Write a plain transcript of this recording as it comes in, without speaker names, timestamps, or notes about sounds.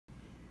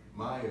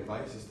my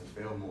advice is to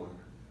fail more.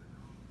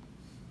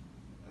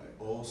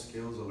 All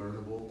skills are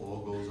learnable,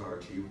 all goals are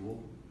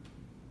achievable,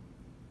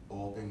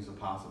 all things are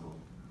possible.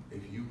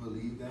 If you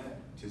believe that,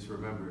 just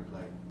remember,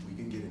 like, we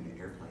can get in the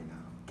airplane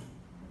now.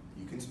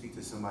 You can speak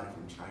to somebody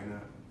from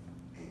China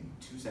in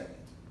 2 seconds.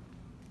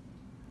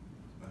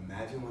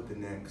 Imagine what the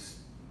next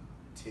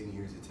 10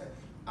 years it takes.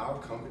 Our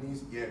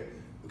companies, yeah,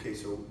 okay,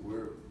 so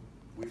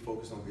we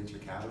focus on venture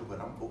capital, but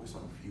I'm focused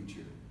on the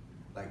future.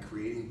 Like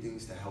creating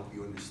things to help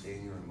you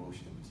understand your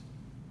emotions.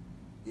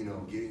 You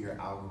know, getting your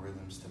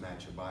algorithms to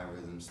match your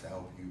biorhythms to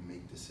help you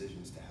make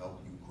decisions, to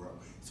help you grow.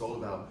 It's all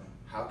about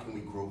how can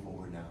we grow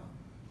forward now?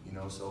 You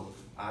know, so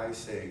I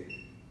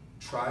say,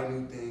 try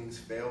new things,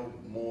 fail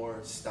more,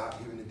 stop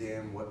giving a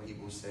damn what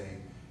people say,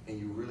 and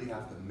you really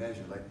have to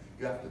measure, like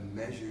you have to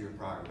measure your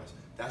progress.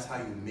 That's how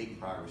you make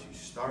progress. You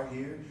start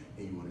here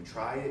and you want to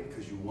try it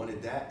because you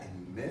wanted that and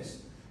you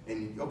missed.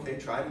 And okay,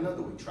 try it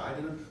another way, try it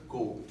another,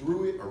 go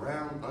through it,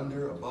 around,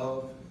 under,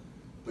 above,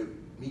 but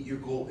meet your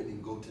goal and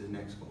then go to the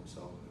next goal.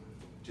 So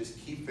just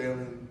keep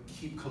failing,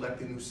 keep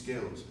collecting new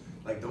skills.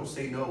 Like don't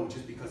say no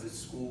just because it's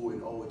school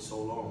and oh, it's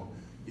so long.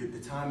 The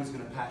time is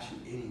gonna pass you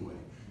anyway.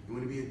 You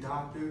wanna be a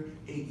doctor,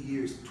 8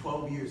 years,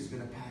 12 years is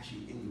gonna pass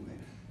you anyway.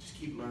 Just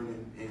keep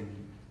learning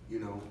and, you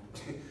know,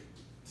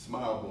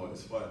 smile, boy,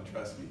 it's fun,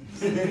 trust me.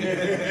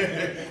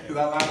 Because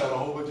I laughed at a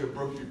whole bunch of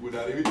broke people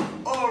without even,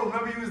 oh,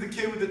 remember you was the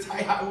kid with the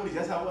tight high hoodies,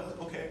 that's how it was,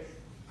 okay.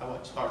 I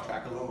watch Star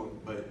Trek alone,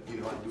 but you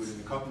know, I do it in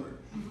the comfort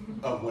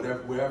of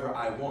wherever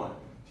I want.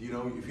 You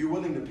know, if you're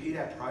willing to pay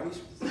that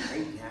price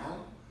right now,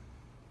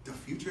 the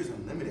future is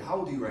unlimited. How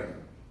old are you right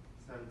now?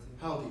 17.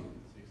 How old are you?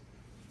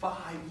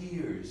 5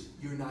 years,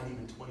 you're not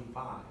even 25.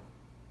 What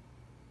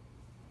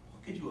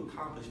could you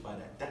accomplish by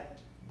that?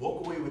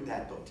 Walk away with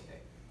that though today.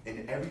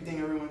 And everything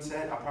everyone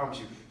said, I promise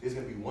you, there's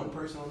gonna be one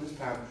person on this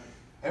panel.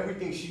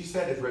 Everything she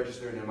said is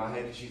registering in my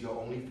head because she's the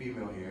only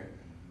female here.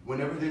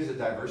 Whenever there's a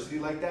diversity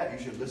like that, you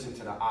should listen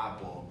to the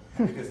oddball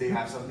because they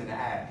have something to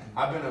add.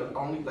 I've been the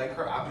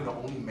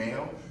only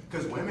male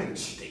because women,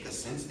 they can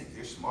sense things,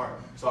 they're smart.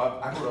 So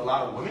I go to a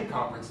lot of women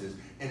conferences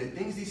and the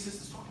things these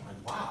sisters talk, I'm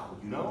like, wow,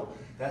 you know,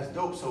 that's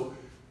dope. So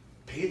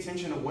pay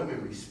attention to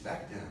women,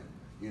 respect them,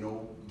 you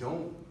know,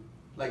 don't,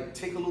 like,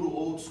 take a little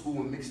old school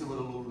and mix it with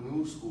a little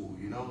new school,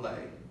 you know,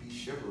 like, be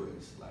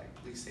chivalrous, like,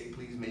 please say,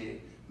 please,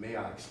 may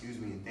I, excuse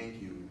me, and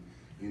thank you.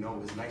 You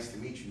know, it's nice to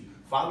meet you.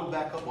 Follow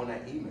back up on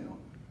that email.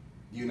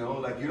 You know,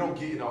 like, you don't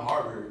get into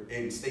Harvard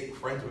and stay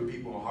friends with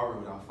people in Harvard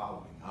without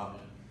following up.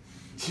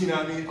 You know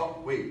what I mean?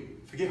 Oh,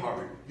 wait, forget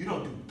Harvard. You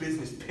don't do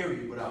business,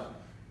 period, without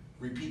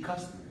repeat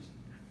customers.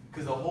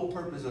 Because the whole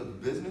purpose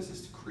of business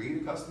is to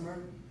create a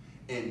customer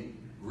and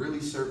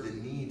really serve the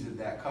needs of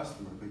that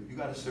customer, but you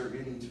got to serve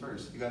your needs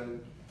first. You got to,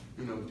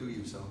 you know, do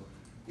you. So,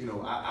 you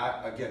know,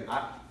 again,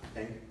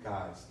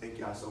 thank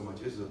y'all so much.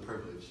 This is a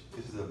privilege.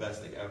 This is the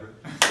best thing ever.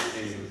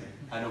 And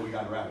I know we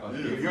got to wrap up.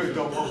 You're a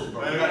dope host,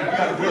 bro. We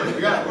got to work.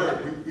 We got to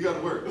work. We got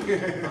to work.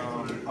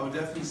 I would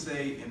definitely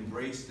say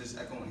embrace this.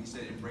 Echo when he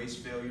said embrace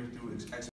failure through